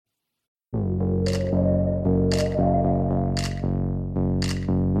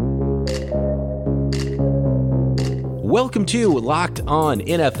Welcome to Locked On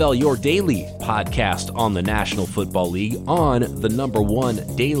NFL, your daily podcast on the National Football League on the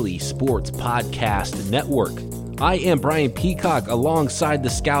 #1 daily sports podcast network. I am Brian Peacock alongside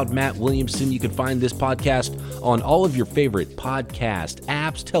the scout Matt Williamson. You can find this podcast on all of your favorite podcast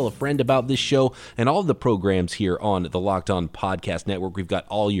apps. Tell a friend about this show and all of the programs here on the Locked On Podcast Network. We've got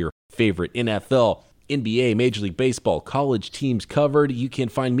all your favorite NFL, NBA, Major League Baseball, college teams covered. You can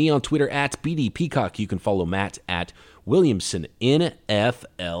find me on Twitter at BD Peacock. You can follow Matt at Williamson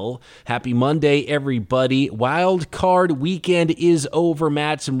NFL. Happy Monday, everybody. Wild card weekend is over,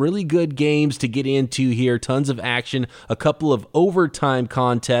 Matt. Some really good games to get into here. Tons of action. A couple of overtime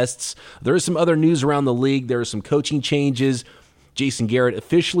contests. There is some other news around the league. There are some coaching changes. Jason Garrett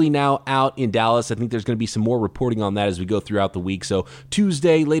officially now out in Dallas. I think there's going to be some more reporting on that as we go throughout the week. So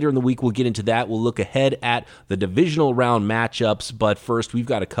Tuesday, later in the week, we'll get into that. We'll look ahead at the divisional round matchups. But first, we've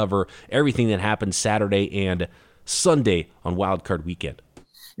got to cover everything that happened Saturday and Sunday on Wild Card Weekend.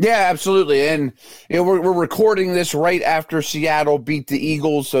 Yeah, absolutely. And we're recording this right after Seattle beat the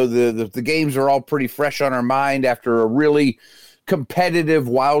Eagles, so the games are all pretty fresh on our mind after a really competitive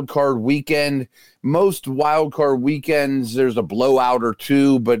wild card weekend. Most wild card weekends, there's a blowout or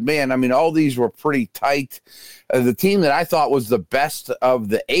two, but man, I mean, all these were pretty tight. The team that I thought was the best of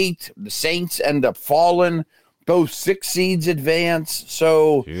the 8, the Saints, end up falling. Both 6 seeds advance.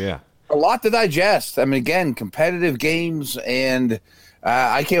 So yeah, a lot to digest. I mean, again, competitive games, and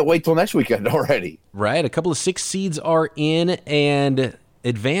I can't wait till next weekend already. Right. A couple of 6 seeds are in and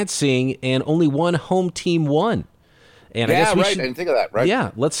advancing, and only one home team won. And yeah, I guess right. I didn't think of that, right?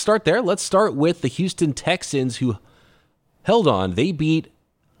 Yeah, let's start there. Let's start with the Houston Texans, who held on. They beat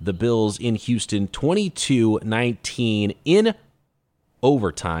the Bills in Houston 22-19 in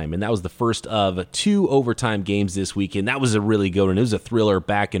overtime, and that was the first of 2 overtime games this weekend. That was a really good one. It was a thriller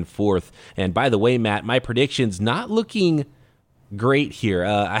back and forth. And by the way, Matt, my prediction's not looking great here.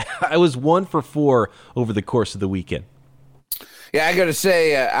 I was 1 for 4 over the course of the weekend. Yeah, I got to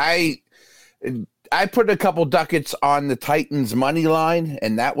say, I put a couple ducats on the Titans money line,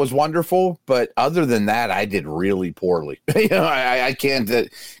 and that was wonderful. But other than that, I did really poorly. I can't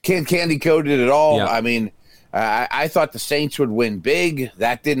candy code it at all. Yeah. I mean, I thought the Saints would win big.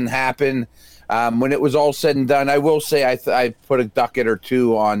 That didn't happen. When it was all said and done, I will say I put a ducat or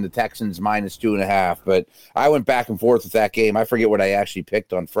 2 on the Texans minus 2.5. But I went back and forth with that game. I forget what I actually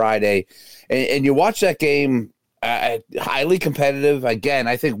picked on Friday. And you watch that game, highly competitive. Again,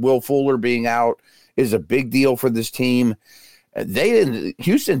 I think Will Fuller being out is a big deal for this team.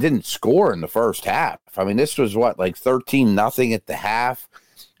 Houston didn't score in the first half. I mean, this was like 13-0 at the half.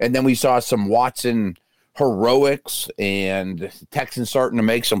 And then we saw some Watson heroics and Texans starting to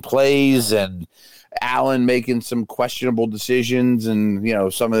make some plays and Allen making some questionable decisions and,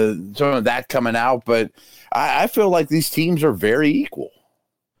 some of that coming out. But I feel like these teams are very equal.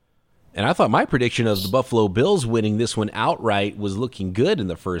 And I thought my prediction of the Buffalo Bills winning this one outright was looking good in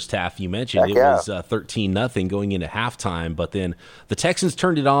the first half. You mentioned it was 13-0 going into halftime, but then the Texans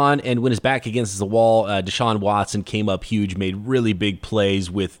turned it on, and when his back against the wall, Deshaun Watson came up huge, made really big plays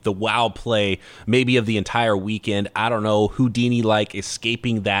with the wow play maybe of the entire weekend. I don't know, Houdini-like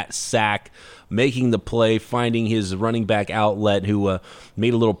escaping that sack, making the play, finding his running back outlet who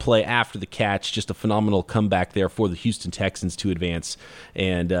made a little play after the catch. Just a phenomenal comeback there for the Houston Texans to advance.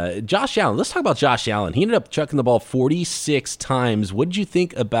 And Josh Allen, let's talk about Josh Allen. He ended up chucking the ball 46 times. What did you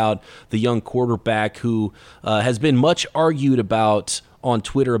think about the young quarterback who has been much argued about on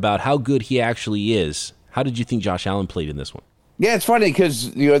Twitter about how good he actually is? How did you think Josh Allen played in this one? Yeah, it's funny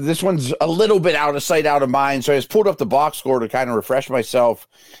because this one's a little bit out of sight, out of mind. So I just pulled up the box score to kind of refresh myself.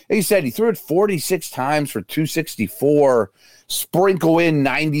 He said he threw it 46 times for 264, sprinkle in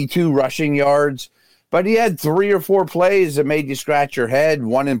 92 rushing yards. But he had 3 or 4 plays that made you scratch your head.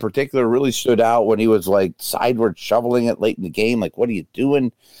 One in particular really stood out when he was like sideward shoveling it late in the game. Like, what are you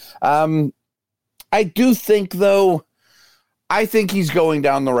doing? I do think, though, I think he's going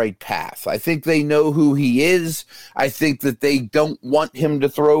down the right path. I think they know who he is. I think that they don't want him to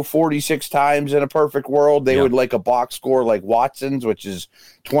throw 46 times in a perfect world. They would like a box score like Watson's, which is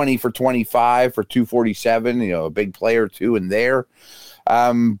 20 for 25 for 247, a big player too in there.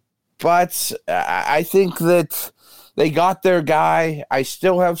 But I think that they got their guy. I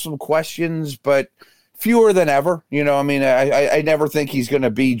still have some questions, but fewer than ever. I never think he's going to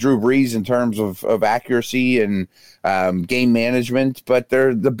be Drew Brees in terms of accuracy and game management, but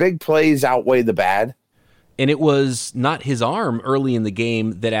the big plays outweigh the bad. And it was not his arm early in the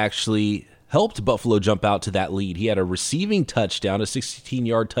game that actually helped Buffalo jump out to that lead. He had a receiving touchdown, a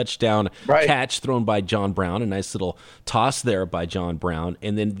 16-yard touchdown catch thrown by John Brown, a nice little toss there by John Brown.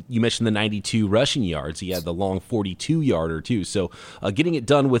 And then you mentioned the 92 rushing yards. He had the long 42-yarder too. So getting it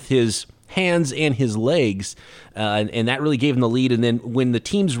done with his hands and his legs, and that really gave him the lead. And then when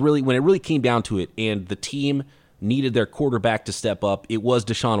it really came down to it, and the team needed their quarterback to step up, it was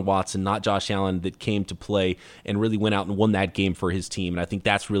Deshaun Watson, not Josh Allen, that came to play and really went out and won that game for his team. And I think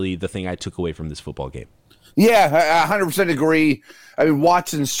that's really the thing I took away from this football game. Yeah, I 100% agree. I mean,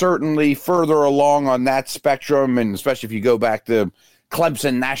 Watson's certainly further along on that spectrum, and especially if you go back to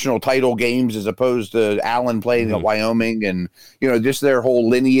Clemson national title games as opposed to Allen playing at Wyoming and, just their whole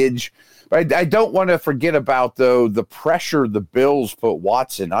lineage. But I don't want to forget about, though, the pressure the Bills put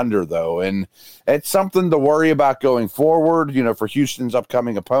Watson under, though. And it's something to worry about going forward, for Houston's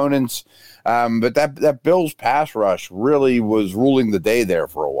upcoming opponents. But that Bills pass rush really was ruling the day there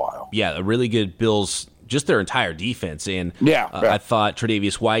for a while. Yeah, a really good Bills, just their entire defense. And yeah. I thought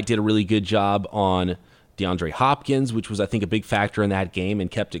Tre'Davious White did a really good job on DeAndre Hopkins, which was, I think, a big factor in that game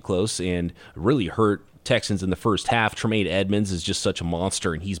and kept it close and really hurt Texans in the first half. Tremaine Edmonds is just such a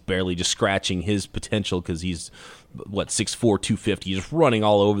monster, and he's barely just scratching his potential because he's, 6'4", 250, just running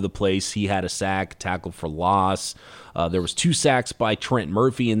all over the place. He had a sack, tackle for loss. There was 2 sacks by Trent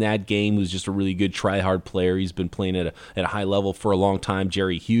Murphy in that game, who's just a really good try-hard player. He's been playing at a high level for a long time.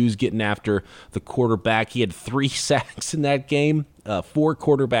 Jerry Hughes getting after the quarterback. He had 3 sacks in that game, 4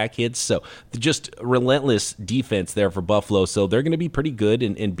 quarterback hits. So just relentless defense there for Buffalo. So they're going to be pretty good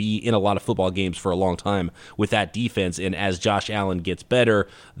and be in a lot of football games for a long time with that defense. And as Josh Allen gets better,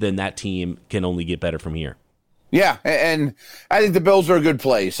 then that team can only get better from here. Yeah, and I think the Bills are a good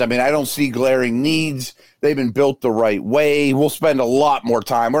place. I mean, I don't see glaring needs. They've been built the right way. We'll spend a lot more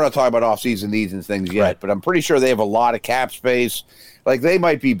time. We're not talking about offseason needs and things yet, but I'm pretty sure they have a lot of cap space. Like, they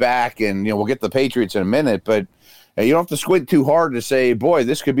might be back, and, we'll get the Patriots in a minute, but you don't have to squint too hard to say, boy,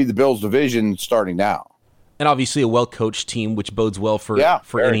 this could be the Bills' division starting now. And obviously a well-coached team, which bodes well for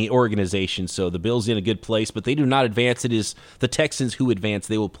any organization. So the Bills in a good place, but they do not advance. It is the Texans who advance.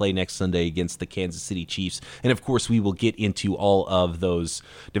 They will play next Sunday against the Kansas City Chiefs. And, of course, we will get into all of those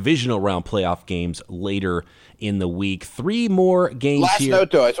divisional round playoff games later in the week. 3 more games here. Last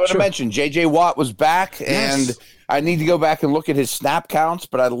note, though, I just want to mention J.J. Watt was back, and I need to go back and look at his snap counts,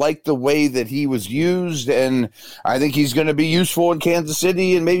 but I like the way that he was used, and I think he's going to be useful in Kansas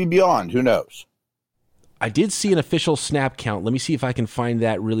City and maybe beyond. Who knows? I did see an official snap count. Let me see if I can find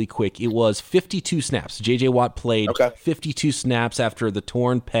that really quick. It was 52 snaps. J.J. Watt played 52 snaps after the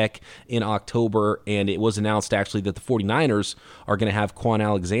torn pec in October, and it was announced actually that the 49ers are going to have Quan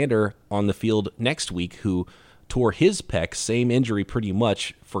Alexander on the field next week, who tore his pec, same injury pretty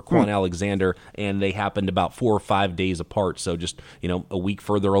much for Quan Alexander, and they happened about 4 or 5 days apart. So just, a week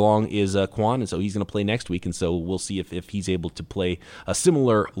further along is Quan, and so he's going to play next week, and so we'll see if he's able to play a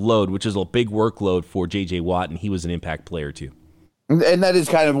similar load, which is a big workload for J.J. Watt, and he was an impact player too. And that is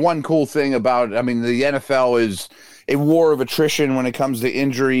kind of one cool thing about, the NFL is a war of attrition when it comes to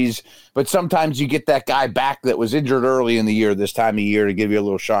injuries, but sometimes you get that guy back that was injured early in the year this time of year to give you a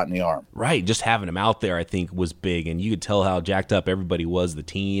little shot in the arm. Right, just having him out there I think was big, and you could tell how jacked up everybody was, the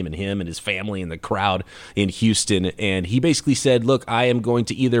team and him and his family and the crowd in Houston, and he basically said, look, I am going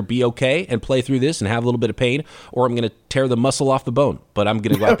to either be okay and play through this and have a little bit of pain, or I'm going to tear the muscle off the bone, but I'm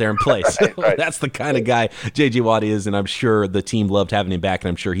going to go out there and play. So that's the kind of guy J.J. Watt is, and I'm sure the team loved having him back, and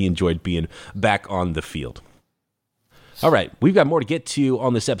I'm sure he enjoyed being back on the field. All right, we've got more to get to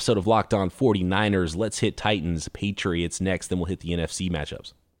on this episode of Locked On 49ers. Let's hit Titans, Patriots next, then we'll hit the NFC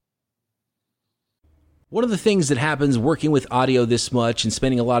matchups. One of the things that happens working with audio this much and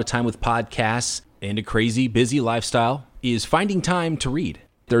spending a lot of time with podcasts and a crazy, busy lifestyle is finding time to read.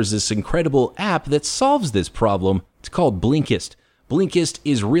 There's this incredible app that solves this problem. It's called Blinkist. Blinkist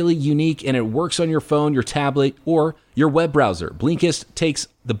is really unique, and it works on your phone, your tablet, or your web browser. Blinkist takes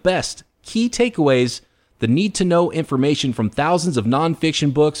the best key takeaways, the need-to-know information from thousands of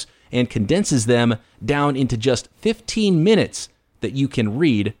nonfiction books, and condenses them down into just 15 minutes that you can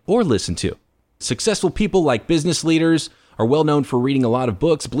read or listen to. Successful people like business leaders are well known for reading a lot of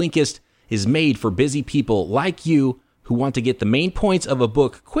books. Blinkist is made for busy people like you who want to get the main points of a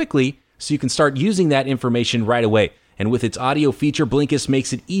book quickly so you can start using that information right away. And with its audio feature, Blinkist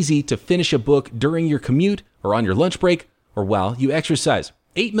makes it easy to finish a book during your commute or on your lunch break or while you exercise.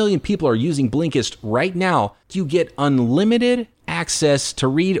 8 million people are using Blinkist right now. You get unlimited access to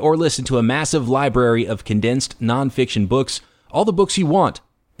read or listen to a massive library of condensed nonfiction books, all the books you want,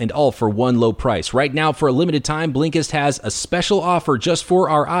 and all for one low price. Right now, for a limited time, Blinkist has a special offer just for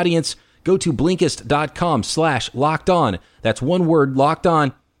our audience. Go to Blinkist.com/lockedon. That's one word, locked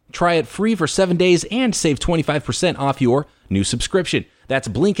on. Try it free for 7 days and save 25% off your new subscription. That's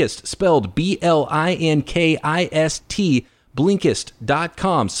Blinkist, spelled Blinkist,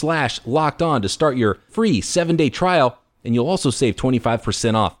 Blinkist.com/lockedon to start your free 7-day trial, and you'll also save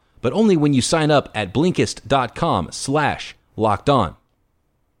 25% off, but only when you sign up at Blinkist.com/lockedon.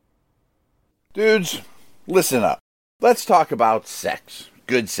 Dudes, listen up. Let's talk about sex.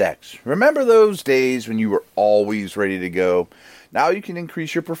 Good sex. Remember those days when you were always ready to go? Now you can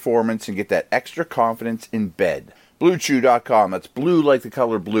increase your performance and get that extra confidence in bed. BlueChew.com. That's blue like the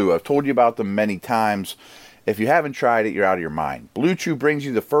color blue. I've told you about them many times. If you haven't tried it, you're out of your mind. Blue Chew brings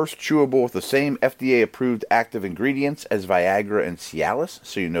you the first chewable with the same FDA-approved active ingredients as Viagra and Cialis,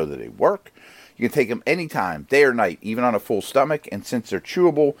 so you know that they work. You can take them anytime, day or night, even on a full stomach, and since they're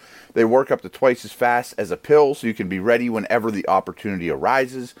chewable, they work up to twice as fast as a pill, so you can be ready whenever the opportunity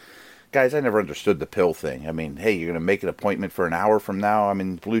arises. Guys, I never understood the pill thing. I mean, hey, you're going to make an appointment for an hour from now? I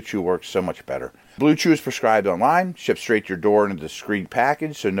mean, Blue Chew works so much better. Blue Chew is prescribed online, shipped straight to your door in a discreet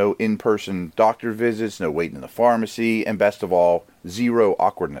package, so no in-person doctor visits, no waiting in the pharmacy, and best of all, zero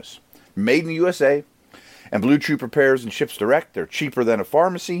awkwardness. Made in the USA, and Blue Chew prepares and ships direct. They're cheaper than a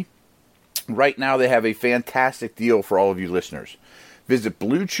pharmacy. Right now, they have a fantastic deal for all of you listeners. Visit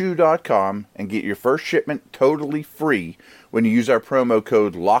BlueChew.com and get your first shipment totally free when you use our promo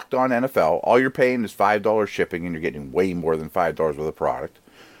code LOCKEDONNFL. All you're paying is $5 shipping, and you're getting way more than $5 worth of product.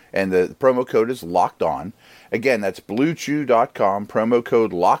 And the promo code is LOCKEDON. Again, that's BlueChew.com, promo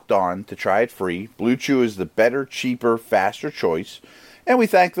code LOCKEDON to try it free. Blue Chew is the better, cheaper, faster choice. And we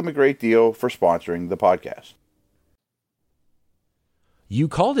thank them a great deal for sponsoring the podcast. You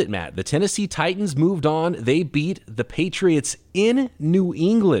called it, Matt. The Tennessee Titans moved on. They beat the Patriots in New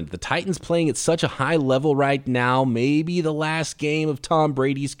England. The Titans playing at such a high level right now. Maybe the last game of Tom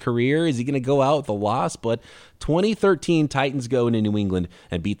Brady's career. Is he going to go out with a loss? But 2013 Titans go into New England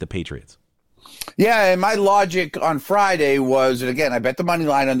and beat the Patriots. Yeah, and my logic on Friday was, and again, I bet the money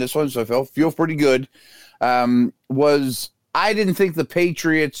line on this one, so I feel pretty good, was I didn't think the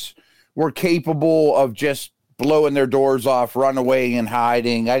Patriots were capable of just blowing their doors off, run away and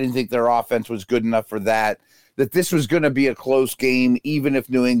hiding. I didn't think their offense was good enough for that this was going to be a close game, even if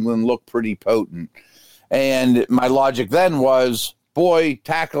New England looked pretty potent. And my logic then was, boy,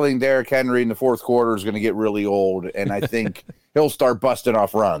 tackling Derrick Henry in the fourth quarter is going to get really old, and I think he'll start busting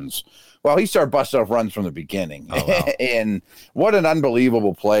off runs. Well, he started busting off runs from the beginning. Oh, wow. And what an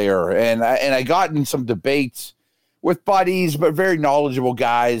unbelievable player. And I got in some debates with buddies, but very knowledgeable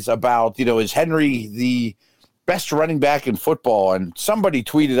guys about, is Henry the best running back in football? And somebody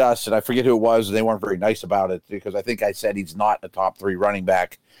tweeted us, and I forget who it was, and they weren't very nice about it because I think I said he's not a top 3 running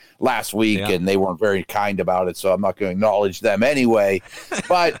back last week, and they weren't very kind about it, so I'm not going to acknowledge them anyway.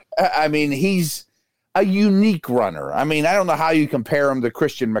 But, I mean, he's a unique runner. I mean, I don't know how you compare him to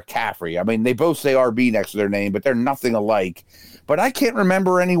Christian McCaffrey. I mean, they both say RB next to their name, but they're nothing alike. But I can't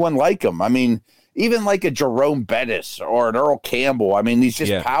remember anyone like him. I mean, even like a Jerome Bettis or an Earl Campbell. I mean, these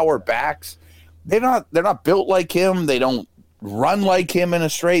just power backs. They're not built like him. They don't run like him in a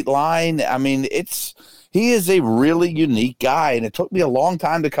straight line. I mean, he is a really unique guy, and it took me a long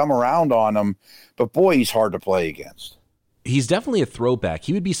time to come around on him. But boy, he's hard to play against. He's definitely a throwback.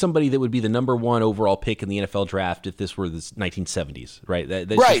 He would be somebody that would be the number 1 overall pick in the NFL draft if this were the 1970s, right?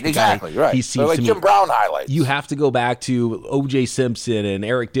 Right, exactly, right. He seems like Jim Brown highlights. You have to go back to O.J. Simpson and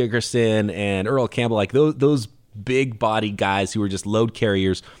Eric Dickerson and Earl Campbell, like those big body guys who were just load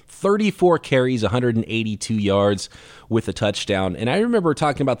carriers. 34 carries, 182 yards with a touchdown. And I remember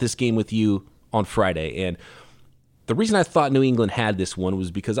talking about this game with you on Friday, and the reason I thought New England had this one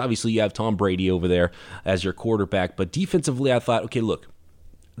was because obviously you have Tom Brady over there as your quarterback, but defensively I thought, okay, look,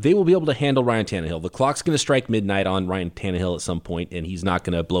 they will be able to handle Ryan Tannehill. The clock's going to strike midnight on Ryan Tannehill at some point, and he's not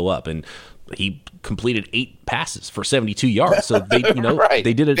going to blow up. And he completed 8 passes for 72 yards. So they, right.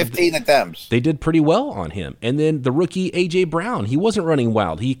 They did it. 15 attempts. They did pretty well on him. And then the rookie A.J. Brown, he wasn't running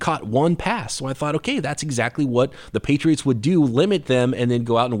wild. He caught 1 pass. So I thought, okay, that's exactly what the Patriots would do, limit them and then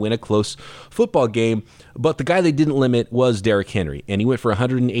go out and win a close football game. But the guy they didn't limit was Derrick Henry, and he went for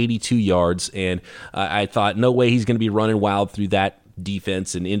 182 yards. And I thought, no way he's going to be running wild through that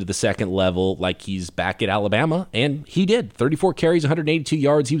defense and into the second level like he's back at Alabama, and he did. 34 carries, 182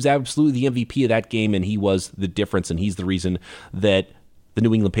 yards. He was absolutely the MVP of that game, and he was the difference, and he's the reason that the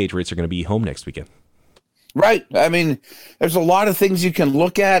New England Patriots are going to be home next weekend. Right. I mean, there's a lot of things you can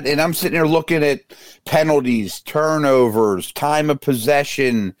look at, and I'm sitting here looking at penalties, turnovers, time of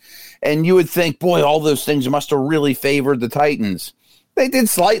possession, and you would think, boy, all those things must have really favored the Titans. They did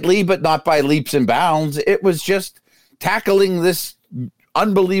slightly, but not by leaps and bounds. It was just tackling this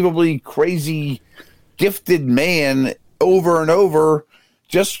unbelievably crazy, gifted man over and over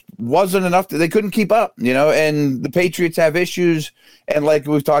just wasn't enough. They couldn't keep up, and the Patriots have issues. And like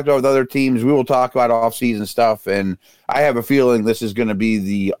we've talked about with other teams, we will talk about off-season stuff. And I have a feeling this is going to be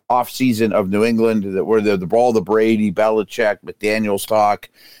the off-season of New England, that where all the Brady, Belichick, McDaniels talk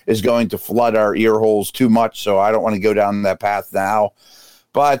is going to flood our ear holes too much. So I don't want to go down that path now.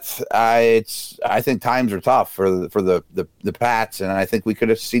 But I think times are tough for the Pats, and I think we could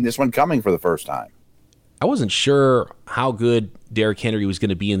have seen this one coming for the first time. I wasn't sure how good Derrick Henry was going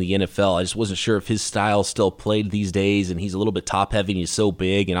to be in the NFL. I just wasn't sure if his style still played these days, and he's a little bit top-heavy and he's so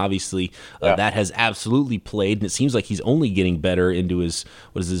big, and obviously that has absolutely played, and it seems like he's only getting better into his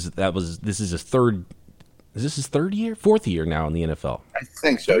 – this is his fourth year now in the NFL? I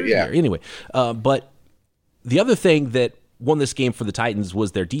think so, yeah. Anyway, but the other thing that won this game for the Titans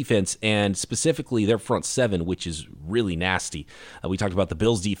was their defense, and specifically their front seven, which is really nasty. We talked about the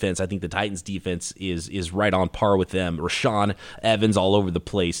Bills' defense. I think the Titans' defense is right on par with them. Rashaan Evans all over the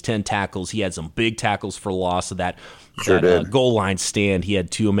place, 10 tackles. He had some big tackles for loss. So that goal line stand, he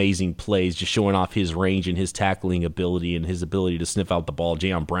had 2 amazing plays, just showing off his range and his tackling ability and his ability to sniff out the ball.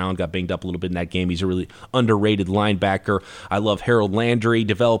 Jayon Brown got banged up a little bit in that game. He's a really underrated linebacker. I love Harold Landry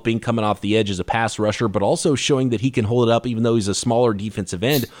developing, coming off the edge as a pass rusher, but also showing that he can hold it up, even though he's a smaller defensive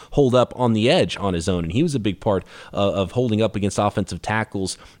end, hold up on the edge on his own. And he was a big part of holding up against offensive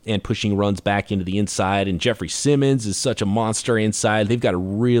tackles and pushing runs back into the inside. And Jeffrey Simmons is such a monster inside. They've got a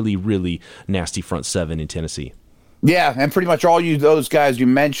really, really nasty front seven in Tennessee. Yeah, and pretty much all those guys you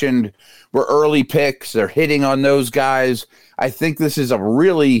mentioned were early picks. They're hitting on those guys. I think this is a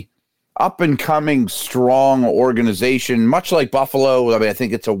really up-and-coming, strong organization, much like Buffalo. I mean, I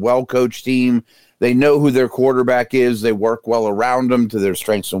think it's a well-coached team. They know who their quarterback is. They work well around them to their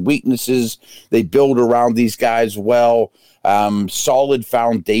strengths and weaknesses. They build around these guys well. Solid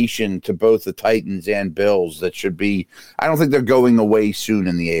foundation to both the Titans and Bills that should be – I don't think they're going away soon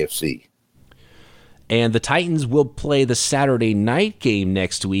in the AFC. And the Titans will play the Saturday night game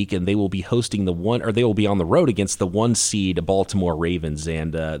next week, and they will be hosting they will be on the road against the 1 seed Baltimore Ravens.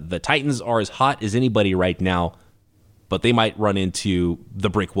 And the Titans are as hot as anybody right now, but they might run into the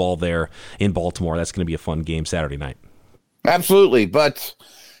brick wall there in Baltimore. That's going to be a fun game Saturday night. Absolutely, but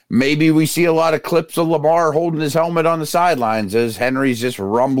maybe we see a lot of clips of Lamar holding his helmet on the sidelines as Henry's just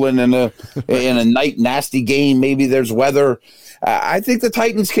rumbling in a night nasty game. Maybe there's weather. I think the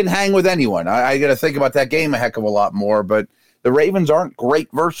Titans can hang with anyone. I got to think about that game a heck of a lot more, but the Ravens aren't great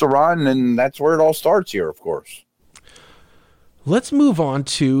versus the run, and that's where it all starts here, of course. Let's move on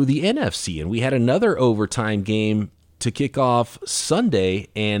to the NFC, and we had another overtime game to kick off Sunday,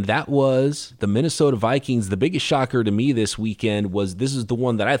 and that was the Minnesota Vikings. The biggest shocker to me this weekend was this is the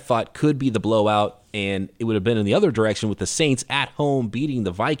one that I thought could be the blowout, and it would have been in the other direction with the Saints at home beating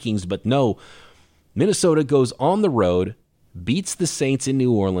the Vikings, but no, Minnesota goes on the road, beats the Saints in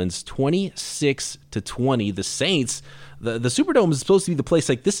New Orleans 26-20. The Saints, the Superdome is supposed to be the place,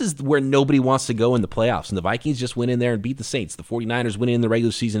 like this is where nobody wants to go in the playoffs, and the Vikings just went in there and beat the Saints. The 49ers went in the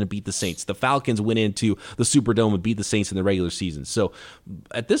regular season and beat the Saints. The Falcons went into the Superdome and beat the Saints in the regular season. So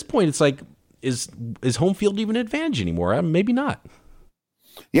at this point, it's like, is home field even an advantage anymore? Maybe not.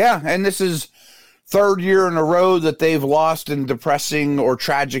 Yeah, and this is third year in a row that they've lost in depressing or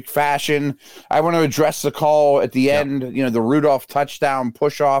tragic fashion. I want to address the call at the end, the Rudolph touchdown,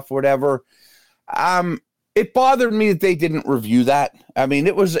 push-off, whatever. It bothered me that they didn't review that. I mean,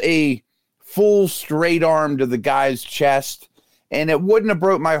 it was a full straight arm to the guy's chest, and it wouldn't have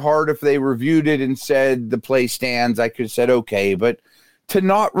broke my heart if they reviewed it and said the play stands. I could have said, okay, but to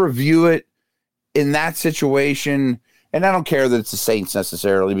not review it in that situation – and I don't care that it's the Saints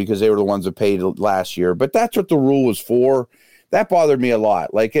necessarily because they were the ones that paid last year, but that's what the rule was for. That bothered me a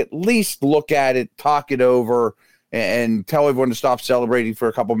lot. Like, at least look at it, talk it over, and tell everyone to stop celebrating for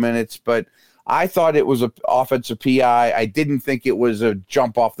a couple minutes. But I thought it was an offensive PI. I didn't think it was a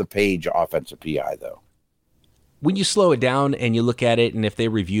jump off the page offensive PI, though. When you slow it down and you look at it, and if they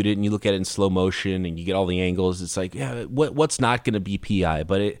reviewed it and you look at it in slow motion and you get all the angles, it's like, yeah, what's not going to be PI?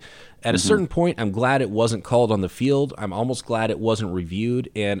 But at a certain point, I'm glad it wasn't called on the field. I'm almost glad it wasn't reviewed,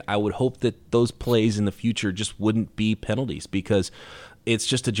 and I would hope that those plays in the future just wouldn't be penalties because it's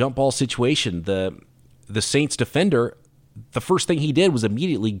just a jump ball situation. The Saints defender, the first thing he did was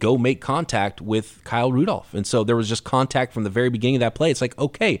immediately go make contact with Kyle Rudolph. And so there was just contact from the very beginning of that play. It's like,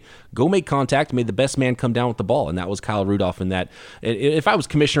 okay, go make contact, made the best man come down with the ball, and that was Kyle Rudolph. And that, if I was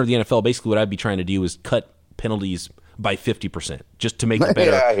commissioner of the NFL, basically what I'd be trying to do is cut penalties by 50% just to make a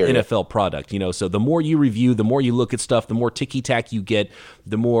better NFL product. So the more you review, the more you look at stuff, the more ticky-tack you get,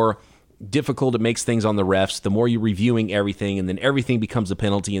 the more difficult it makes things on the refs, the more you're reviewing everything, and then everything becomes a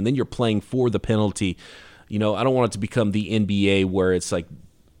penalty, and then you're playing for the penalty. I don't want it to become the NBA where it's like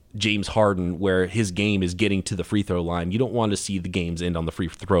James Harden, where his game is getting to the free throw line. You don't want to see the games end on the free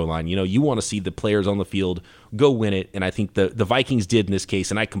throw line. You want to see the players on the field go win it, and I think the Vikings did in this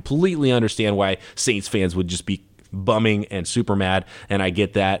case, and I completely understand why Saints fans would just be bumming and super mad, and I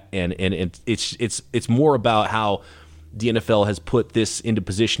get that, and it's more about how the NFL has put this into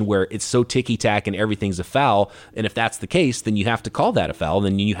position where it's so ticky-tack and everything's a foul, and if that's the case, then you have to call that a foul,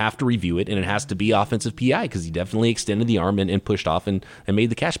 then you have to review it, and it has to be offensive PI because he definitely extended the arm and pushed off and made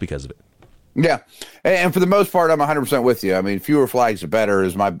the catch because of it. Yeah, and for the most part, I'm 100% with you. I mean, fewer flags are better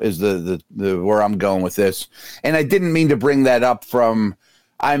is the where I'm going with this, and I didn't mean to bring that up from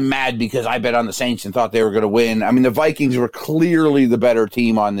I'm mad because I bet on the Saints and thought they were going to win. I mean, the Vikings were clearly the better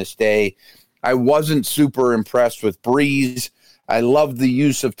team on this day. I wasn't super impressed with Breeze. I loved the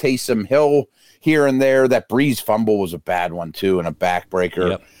use of Taysom Hill here and there. That Breeze fumble was a bad one, too, and a backbreaker.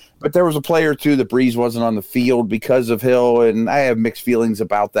 Yep. But there was a play or two that Breeze wasn't on the field because of Hill, and I have mixed feelings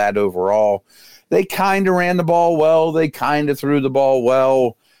about that overall. They kind of ran the ball well. They kind of threw the ball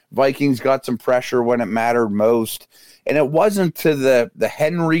well. Vikings got some pressure when it mattered most. And it wasn't to the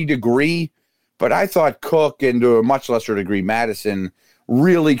Henry degree, but I thought Cook, and to a much lesser degree Madison,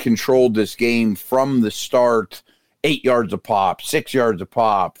 really controlled this game from the start. 8 yards a pop, 6 yards a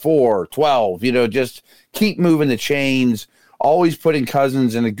pop, 4, 12, just keep moving the chains, always putting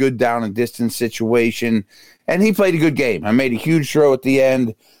Cousins in a good down and distance situation. And he played a good game. I made a huge throw at the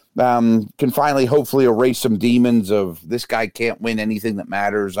end. Can finally hopefully erase some demons of this guy can't win anything that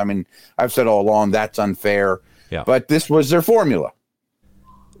matters. I mean, I've said all along that's unfair, but this was their formula.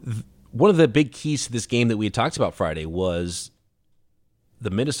 One of the big keys to this game that we had talked about Friday was the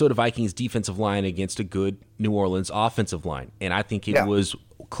Minnesota Vikings defensive line against a good New Orleans offensive line. And I think it was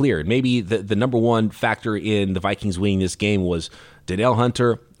clear. Maybe the number one factor in the Vikings winning this game was Danielle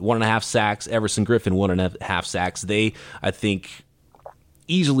Hunter, 1.5 sacks, Everson Griffin, 1.5 sacks. They, I think,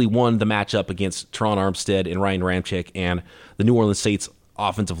 easily won the matchup against Teron Armstead and Ryan Ramczyk and the New Orleans Saints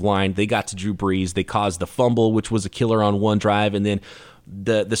offensive line. They got to Drew Brees. They caused the fumble, which was a killer on one drive, and then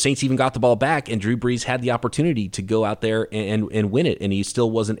the Saints even got the ball back, and Drew Brees had the opportunity to go out there and win it, and he still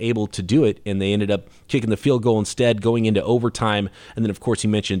wasn't able to do it, and they ended up kicking the field goal instead, going into overtime. And then, of course, you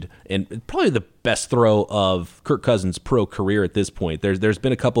mentioned, and probably the best throw of Kirk Cousins' pro career at this point. There's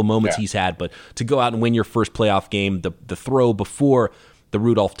been a couple moments he's had, but to go out and win your first playoff game, the throw before the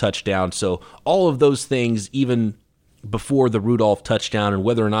Rudolph touchdown. So all of those things, even before the Rudolph touchdown and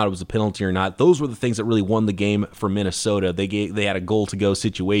whether or not it was a penalty or not, those were the things that really won the game for Minnesota. They had a goal-to-go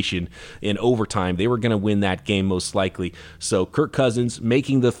situation in overtime. They were going to win that game most likely. So Kirk Cousins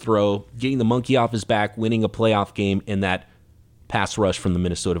making the throw, getting the monkey off his back, winning a playoff game, and that pass rush from the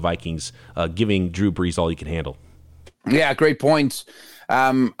Minnesota Vikings, giving Drew Brees all he can handle. Yeah, great points.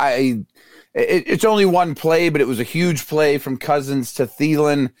 It's only one play, but it was a huge play from Cousins to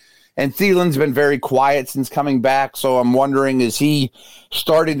Thielen. And Thielen's been very quiet since coming back, so I'm wondering, is he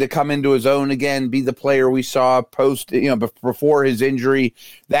starting to come into his own again, be the player we saw before his injury?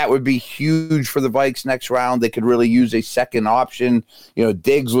 That would be huge for the Vikes next round. They could really use a second option.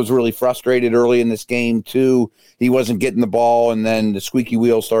 Diggs was really frustrated early in this game, too. He wasn't getting the ball, and then the squeaky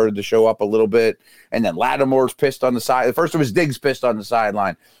wheel started to show up a little bit. And then Lattimore's pissed on the side. First it was Diggs pissed on the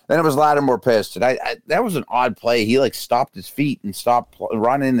sideline. Then it was Lattimore pissed. And that was an odd play. He stopped his feet and stopped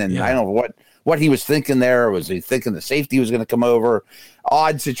running. And I don't know what he was thinking there. Was he thinking the safety was going to come over?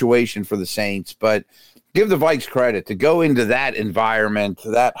 Odd situation for the Saints. But give the Vikes credit to go into that environment,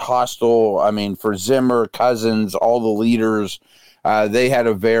 that hostile. I mean, for Zimmer, Cousins, all the leaders, they had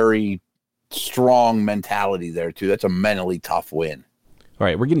a very strong mentality there too. That's a mentally tough win. All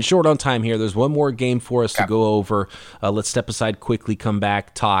right, we're getting short on time here. There's one more game for us to go over. Let's step aside quickly, come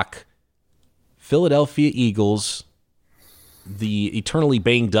back, talk Philadelphia Eagles, the eternally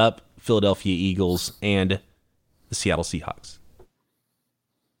banged up Philadelphia Eagles, and the Seattle Seahawks.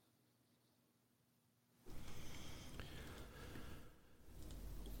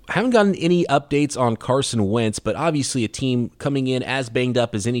 I haven't gotten any updates on Carson Wentz, but obviously a team coming in as banged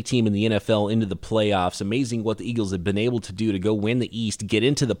up as any team in the NFL into the playoffs. Amazing what the Eagles have been able to do to go win the East, get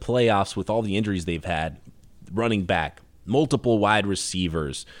into the playoffs with all the injuries they've had. Running back, multiple wide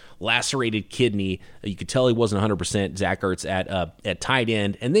receivers, lacerated kidney. You could tell he wasn't 100%. Zach Ertz at tight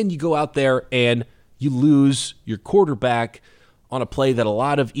end. And then you go out there and you lose your quarterback on a play that a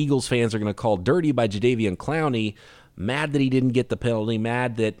lot of Eagles fans are going to call dirty by Jadeveon Clowney. Mad that he didn't get the penalty,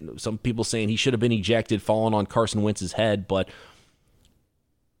 mad that some people saying he should have been ejected, falling on Carson Wentz's head, but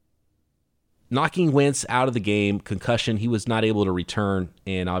knocking Wentz out of the game, concussion, he was not able to return,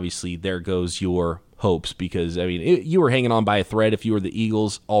 and obviously there goes your hopes because, you were hanging on by a thread if you were the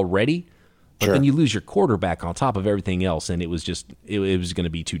Eagles already But then you lose your quarterback on top of everything else, and it was going to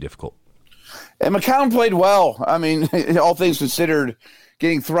be too difficult. And McCown played well. I mean, all things considered,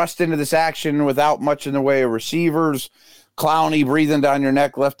 getting thrust into this action without much in the way of receivers. Clowney breathing down your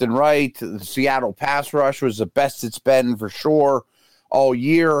neck left and right. The Seattle pass rush was the best it's been for sure all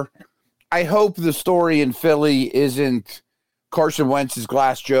year. I hope the story in Philly isn't Carson Wentz's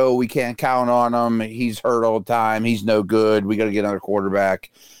glass Joe. We can't count on him. He's hurt all the time. He's no good. We got to get another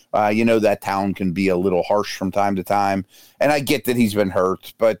quarterback. That town can be a little harsh from time to time. And I get that he's been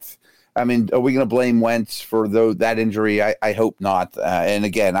hurt, but I mean, are we going to blame Wentz for that injury? I hope not. And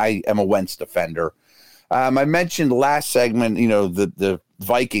again, I am a Wentz defender. I mentioned last segment, the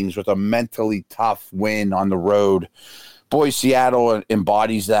Vikings with a mentally tough win on the road. Boy, Seattle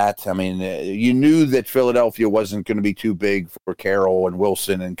embodies that. I mean, you knew that Philadelphia wasn't going to be too big for Carroll and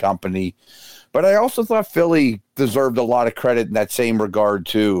Wilson and company. But I also thought Philly deserved a lot of credit in that same regard,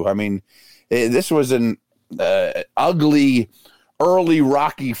 too. I mean, this was an ugly, early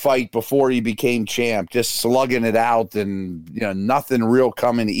rocky fight before he became champ, just slugging it out and, nothing real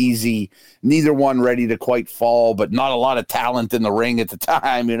coming easy. Neither one ready to quite fall, but not a lot of talent in the ring at the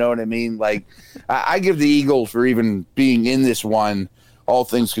time. You know what I mean? Like, I give the Eagles for even being in this one, all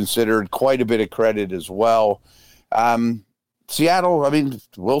things considered, quite a bit of credit as well. Seattle, I mean,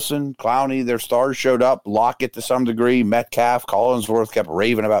 Wilson, Clowney, their stars showed up. Lockett to some degree, Metcalf, Collinsworth kept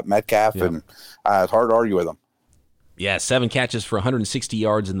raving about Metcalf, and it's hard to argue with him. Yeah, 7 catches for 160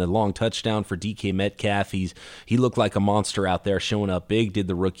 yards and the long touchdown for DK Metcalf. He looked like a monster out there, showing up big, did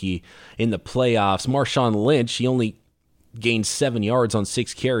the rookie in the playoffs. Marshawn Lynch, he only gained 7 yards on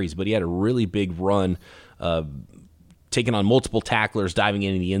 6 carries, but he had a really big run, taking on multiple tacklers, diving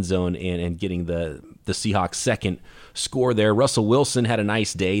into the end zone and getting the Seahawks' second score there. Russell Wilson had a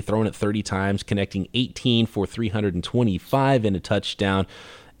nice day, throwing it 30 times, connecting 18 for 325 and a touchdown.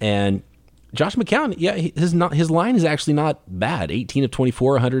 And Josh McCown, his line is actually not bad. 18 of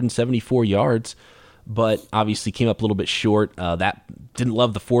 24, 174 yards, but obviously came up a little bit short. That didn't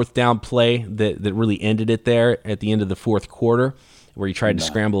love the fourth down play that really ended it there at the end of the fourth quarter, where he tried to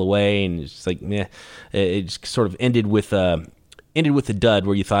scramble away, and it's just like, meh. It just sort of ended with a dud,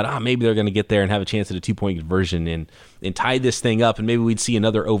 where you thought, maybe they're going to get there and have a chance at a 2-point conversion and tie this thing up, and maybe we'd see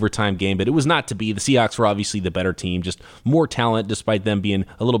another overtime game, but it was not to be. The Seahawks were obviously the better team, just more talent despite them being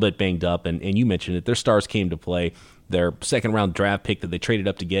a little bit banged up, and you mentioned it, their stars came to play. Their second-round draft pick that they traded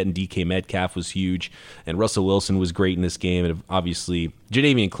up to get, and DK Metcalf was huge, and Russell Wilson was great in this game, and obviously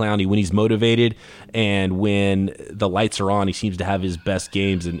Jadeveon Clowney, when he's motivated and when the lights are on, he seems to have his best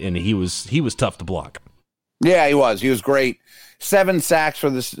games, and he was tough to block. Yeah, he was. He was great. 7 sacks for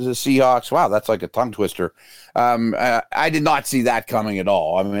the Seahawks. Wow, that's like a tongue twister. I did not see that coming at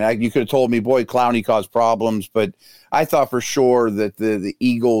all. I mean, you could have told me, boy, Clowney caused problems, but I thought for sure that the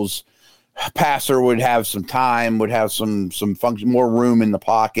Eagles passer would have some time, would have some function, more room in the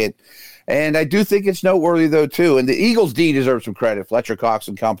pocket. And I do think it's noteworthy, though, too. And the Eagles D deserve some credit. Fletcher Cox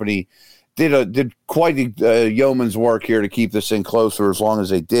and company did quite a yeoman's work here to keep this thing close for as long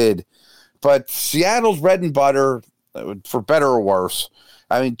as they did. But Seattle's bread and butter, for better or worse,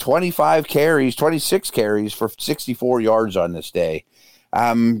 I mean, 26 carries for 64 yards on this day.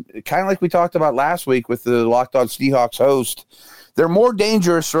 Kind of like we talked about last week with the Locked On Seahawks host. They're more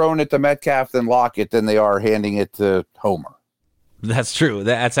dangerous throwing it to Metcalf than Lockett than they are handing it to Homer. That's true.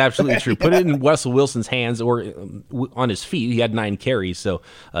 That's absolutely true. Put it in Russell Wilson's hands or on his feet. He had 9 carries, so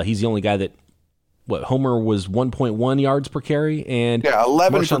he's the only guy that, Homer was 1.1 yards per carry, and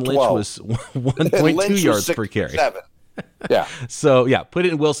 11 Marshawn for 12. Lynch was 1.2 yards per carry. 7. Yeah. So, put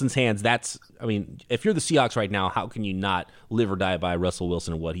it in Wilson's hands. If you're the Seahawks right now, how can you not live or die by Russell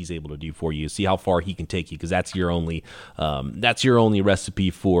Wilson and what he's able to do for you? See how far he can take you, because that's your only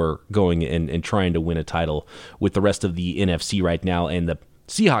recipe for going and trying to win a title with the rest of the NFC right now. And the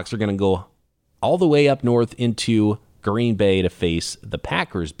Seahawks are going to go all the way up north into Green Bay to face the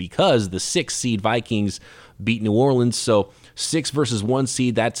Packers, because the 6th seed Vikings beat New Orleans. So 6 versus 1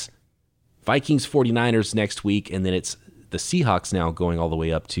 seed, that's Vikings 49ers next week, and then it's the Seahawks now going all the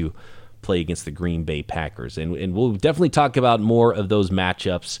way up to play against the Green Bay Packers. And we'll definitely talk about more of those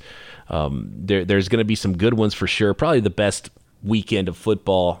matchups. There's going to be some good ones for sure. Probably the best weekend of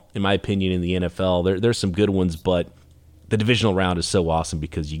football, in my opinion, in the NFL. There's some good ones, but the divisional round is so awesome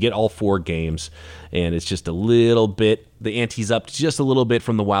because you get all 4 games, and it's just a little bit, the ante's up just a little bit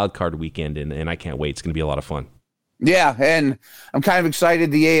from the wild card weekend, and I can't wait. It's going to be a lot of fun. Yeah, and I'm kind of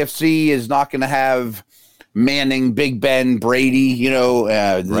excited the AFC is not going to have Manning, Big Ben, Brady.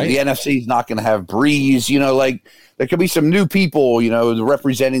 Right. The NFC is not going to have Breeze. Like there could be some new people,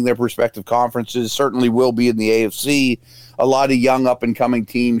 representing their respective conferences. Certainly will be in the AFC. A lot of young up-and-coming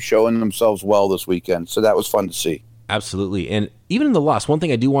teams showing themselves well this weekend. So that was fun to see. Absolutely. And even in the loss, one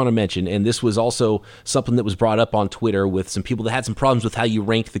thing I do want to mention, and this was also something that was brought up on Twitter with some people that had some problems with how you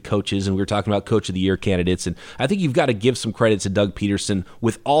rank the coaches, and we were talking about Coach of the Year candidates, and I think you've got to give some credit to Doug Peterson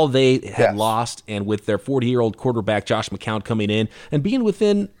with all they had lost, and with their 40-year-old quarterback Josh McCown coming in and being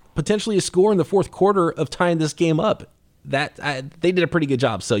within potentially a score in the fourth quarter of tying this game up. They did a pretty good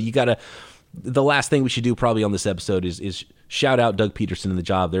job. So you got to, the last thing we should do probably on this episode is shout out Doug Peterson and the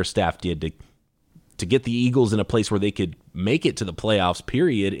job their staff did to get the Eagles in a place where they could make it to the playoffs,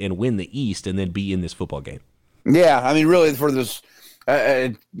 period, and win the East and then be in this football game. Yeah, I mean, really, for this,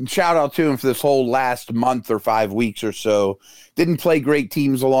 shout out to him for this whole last month or 5 weeks or so. Didn't play great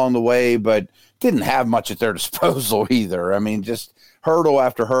teams along the way, but didn't have much at their disposal either. I mean, just hurdle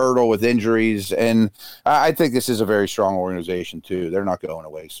after hurdle with injuries, and I think this is a very strong organization, too. They're not going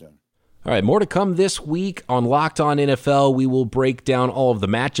away soon. All right, more to come this week on Locked On NFL. We will break down all of the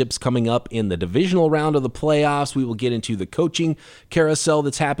matchups coming up in the divisional round of the playoffs. We will get into the coaching carousel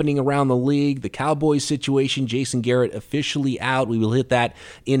that's happening around the league, the Cowboys situation, Jason Garrett officially out. We will hit that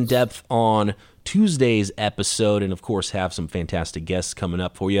in depth on Tuesday's episode, and of course have some fantastic guests coming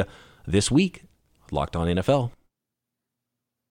up for you this week. Locked On NFL.